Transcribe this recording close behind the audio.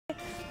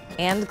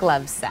and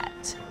glove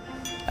set.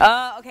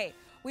 Okay,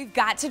 we've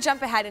got to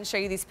jump ahead and show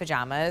you these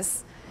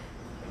pajamas.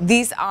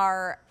 These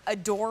are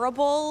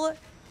adorable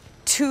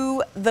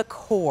to the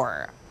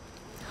core.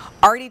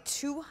 Already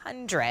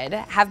 200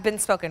 have been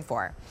spoken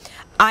for.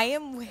 I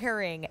am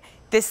wearing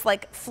this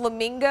like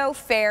flamingo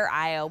Fair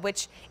Isle,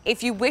 which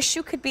if you wish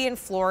you could be in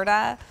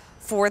Florida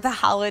for the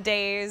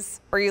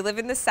holidays or you live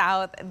in the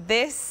South,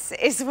 this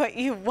is what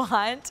you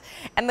want.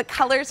 And the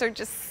colors are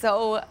just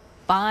so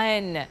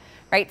fun,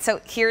 right?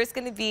 So here's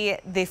gonna be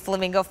the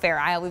flamingo Fair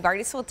Isle. We've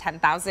already sold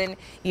 10,000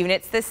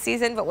 units this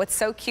season, but what's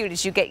so cute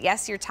is you get,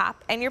 yes, your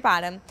top and your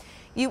bottom.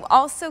 You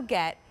also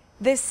get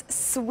this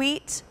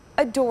sweet,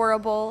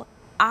 adorable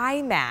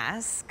eye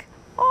mask,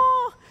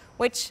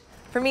 which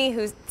for me,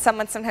 who's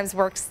someone sometimes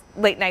works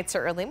late nights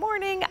or early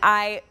morning,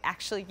 I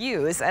actually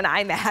use an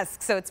eye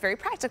mask, so it's very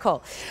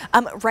practical.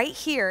 Right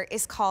here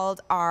is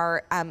called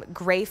our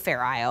gray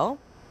Fair Isle,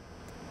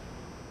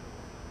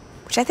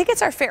 which I think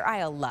it's our Fair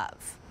Isle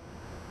Love.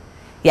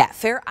 Yeah,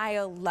 Fair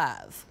Isle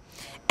Love.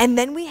 And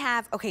then we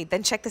have, okay,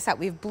 then check this out.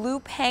 We have blue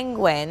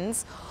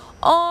penguins.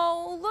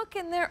 Oh, look,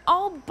 and they're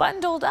all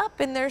bundled up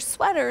in their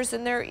sweaters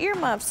and their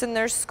earmuffs and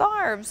their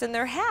scarves and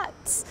their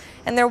hats.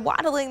 And they're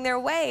waddling their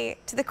way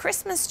to the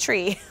Christmas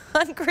tree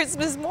on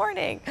Christmas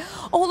morning.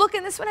 Oh, look,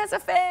 and this one has a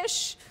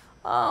fish.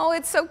 Oh,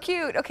 it's so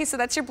cute. Okay, so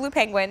that's your blue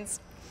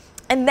penguins.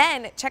 And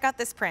then check out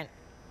this print.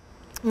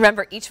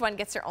 Remember, each one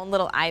gets their own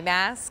little eye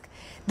mask.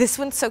 This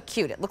one's so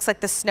cute. It looks like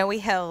the snowy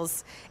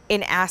hills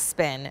in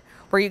Aspen,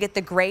 where you get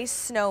the gray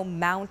snow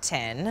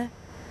mountain.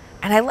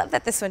 And I love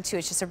that this one too,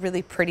 it's just a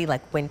really pretty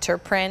like winter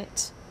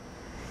print.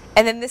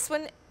 And then this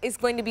one is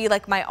going to be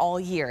like my all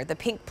year, the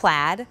pink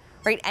plaid,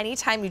 right?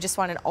 Anytime you just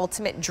want an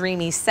ultimate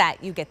dreamy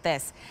set, you get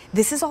this.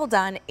 This is all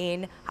done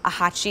in a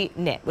Hacci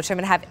knit, which I'm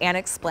gonna have Anna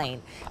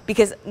explain,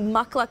 because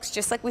MUK LUKS,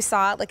 just like we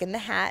saw like in the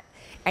hat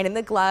and in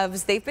the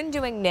gloves, they've been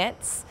doing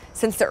knits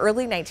since the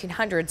early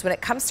 1900s. When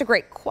it comes to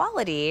great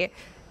quality,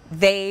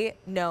 they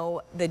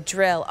know the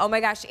drill. Oh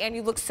my gosh, Anne,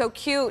 you look so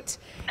cute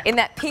in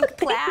that pink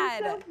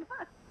plaid.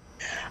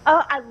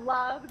 Oh, I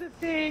love the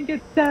pink.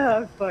 It's so,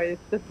 of course,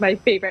 that's my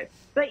favorite.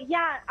 But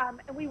yeah,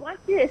 and we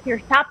want you, if you're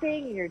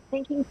shopping and you're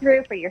thinking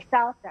through for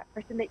yourself, that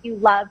person that you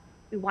love,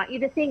 we want you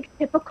to think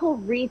typical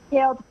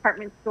retail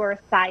department store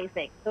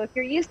sizing. So if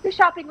you're used to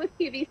shopping with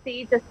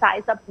QVC, just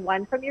size up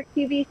one from your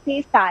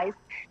QVC size.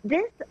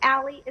 This,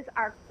 Allie, is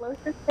our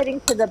closest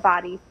fitting to the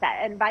body set.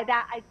 And by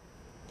that,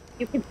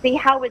 you can see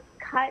how it's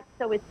cut,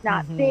 so it's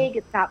not big,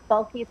 it's not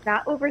bulky, it's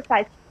not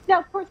oversized. Now,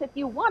 of course, if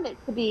you want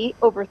it to be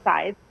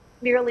oversized,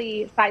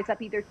 merely size up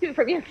either two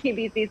from your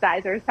QVC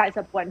size or size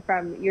up one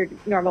from your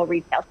normal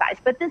retail size.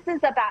 But this is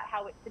about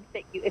how it should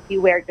fit you if you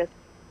wear just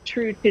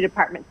true to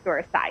department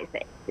store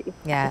sizing. So you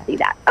can see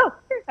that. Oh,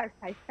 here's our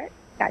size chart.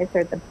 Guys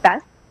are the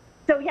best.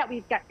 So yeah,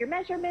 we've got your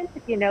measurements,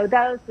 if you know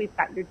those. We've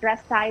got your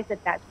dress size,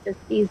 if that's just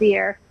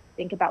easier.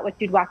 Think about what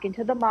you'd walk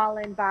into the mall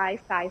and buy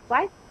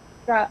size-wise.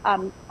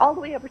 All the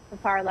way over to the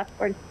far left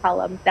orange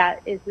column,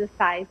 that is the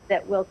size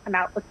that will come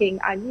out looking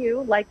on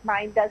you like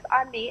mine does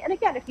on me. And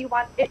again, if you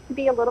want it to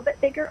be a little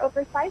bit bigger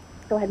oversized,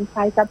 go ahead and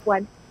size up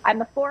one.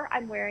 I'm a 4,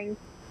 I'm wearing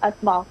a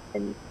small.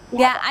 And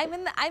yeah,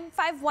 I'm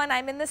 5'1",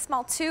 I'm in the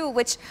small too,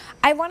 which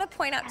I want to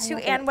point out too,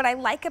 Anne, what I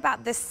like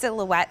about this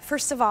silhouette,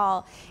 first of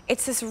all,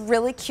 it's this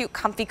really cute,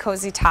 comfy,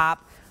 cozy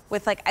top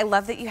with like, I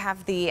love that you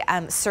have the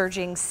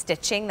serging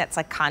stitching that's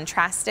like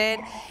contrasted.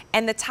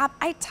 And the top,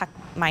 I tuck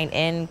mine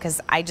in because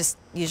I just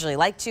usually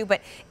like to,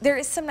 but there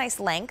is some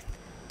nice length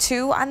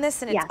too on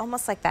this, and it's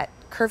almost like that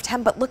curved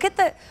hem. But look at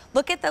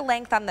the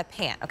length on the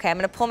pant. Okay, I'm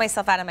gonna pull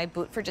myself out of my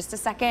boot for just a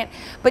second.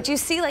 But you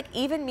see, like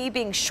even me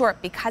being short,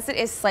 because it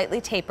is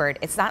slightly tapered,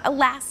 it's not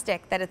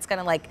elastic that it's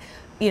gonna like,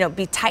 you know,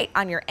 be tight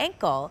on your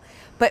ankle.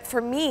 But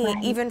for me,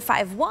 even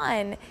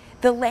 5'1",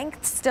 the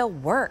length still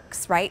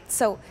works, right?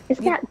 So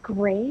isn't that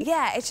great?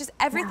 Yeah, it's just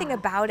everything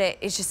about it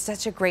is just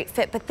such a great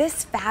fit. But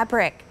this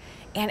fabric,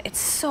 and it's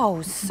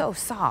so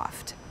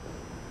soft.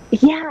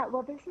 Yeah,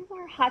 well, this is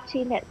our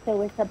Hacci knit,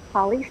 so it's a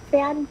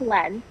polyspan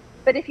blend.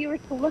 But if you were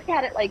to look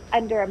at it like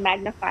under a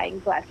magnifying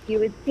glass, you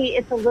would see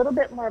it's a little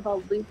bit more of a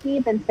loopy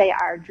than say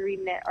our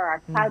dream knit or our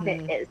cloud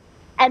knit is.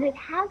 And it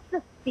has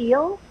the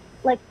feel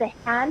like the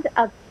hand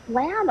of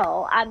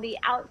flannel on the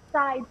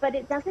outside, but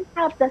it doesn't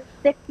have the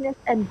thickness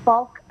and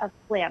bulk of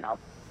flannel.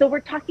 So we're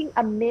talking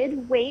a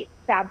mid-weight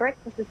fabric.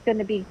 This is going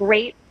to be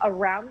great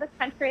around the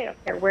country. I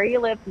don't care where you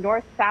live,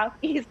 north, south,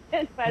 east,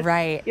 and west.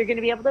 Right. You're going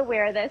to be able to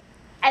wear this.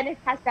 And it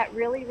has that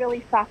really,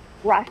 really soft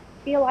brush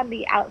feel on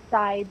the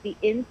outside. The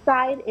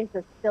inside is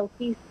a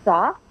silky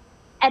soft.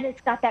 And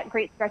it's got that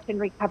great stretch and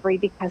recovery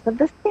because of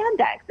the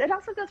spandex. It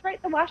also goes right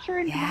in the washer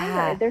and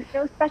dryer. There's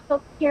no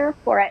special care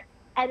for it.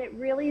 And it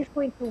really is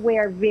going to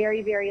wear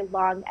very, very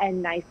long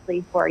and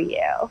nicely for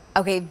you.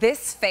 Okay,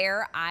 this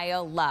Fair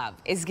Isle Love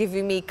is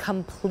giving me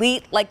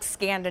complete like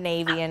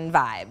Scandinavian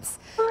vibes.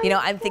 You know,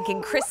 I'm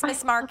thinking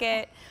Christmas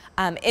market.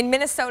 In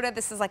Minnesota,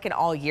 this is like an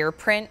all-year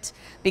print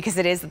because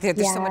it is,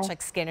 there's so much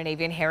like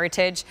Scandinavian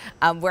heritage.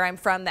 Where I'm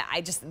from, that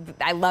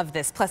I love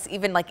this. Plus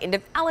even like into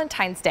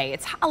Valentine's Day,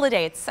 it's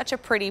holiday, it's such a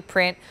pretty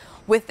print.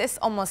 with this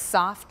almost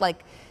soft,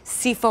 like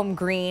seafoam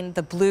green,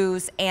 the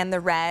blues and the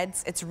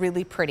reds. It's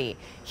really pretty.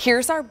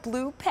 Here's our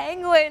blue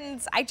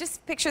penguins. I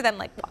just picture them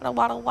like waddle,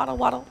 waddle, waddle,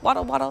 waddle,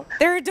 waddle, waddle.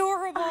 They're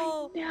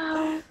adorable. I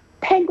know.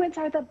 Penguins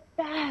are the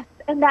best.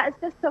 And that is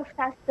just so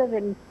festive.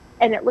 And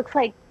it looks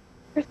like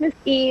Christmas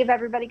Eve.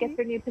 Everybody gets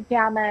their new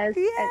pajamas.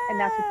 Yeah. And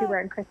that's what you wear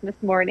on Christmas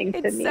morning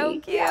to me. It's so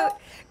cute. Yeah.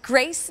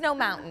 Gray Snow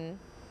Mountain.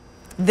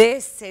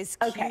 This is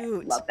cute. Okay,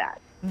 love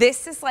that.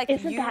 This is like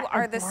Isn't you that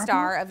are the adorable?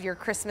 star of your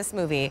Christmas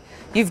movie.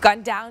 You've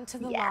gone down to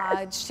the Yes.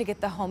 lodge to get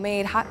the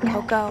homemade hot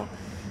cocoa.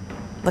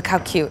 Look how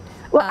cute.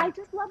 Well, I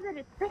just love that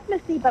it's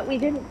Christmassy, but we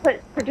didn't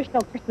put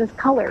traditional Christmas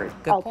colors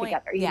Good all point.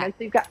 together. You Yeah. know, so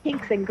you've got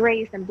pinks and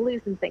grays and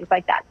blues and things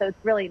like that. So it's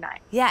really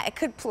nice. Yeah, it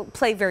could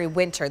play very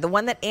winter. The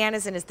one that Anne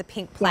is in is the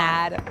pink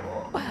plaid.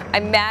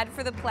 I'm mad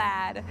for the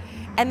plaid.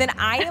 And then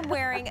I am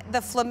wearing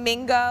the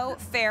flamingo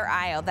Fair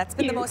Isle. That's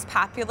been the most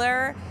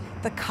popular.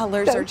 The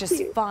colors So are just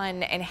cute.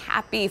 fun and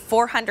happy.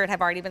 400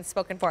 have already been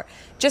spoken for.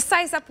 Just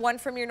size up one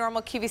from your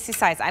normal QVC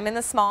size. I'm in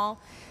the small,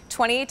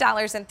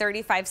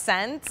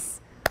 $28.35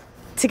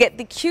 to get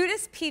the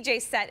cutest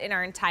PJ set in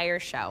our entire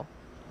show.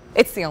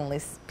 It's the only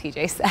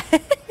PJ set,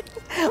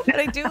 but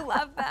I do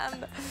love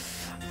them.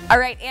 All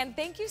right, Anne,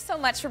 thank you so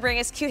much for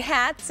bringing us cute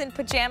hats and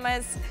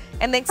pajamas,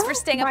 and thanks for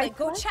staying up my late.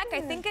 Go check.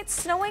 I pleasure. think it's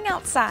snowing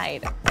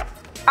outside.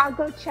 I'll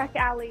go check,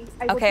 Allie.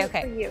 I will Okay, do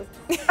it for you.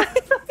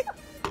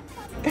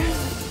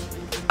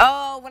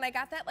 Oh, when I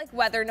got that like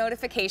weather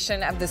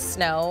notification of the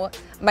snow,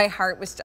 my heart was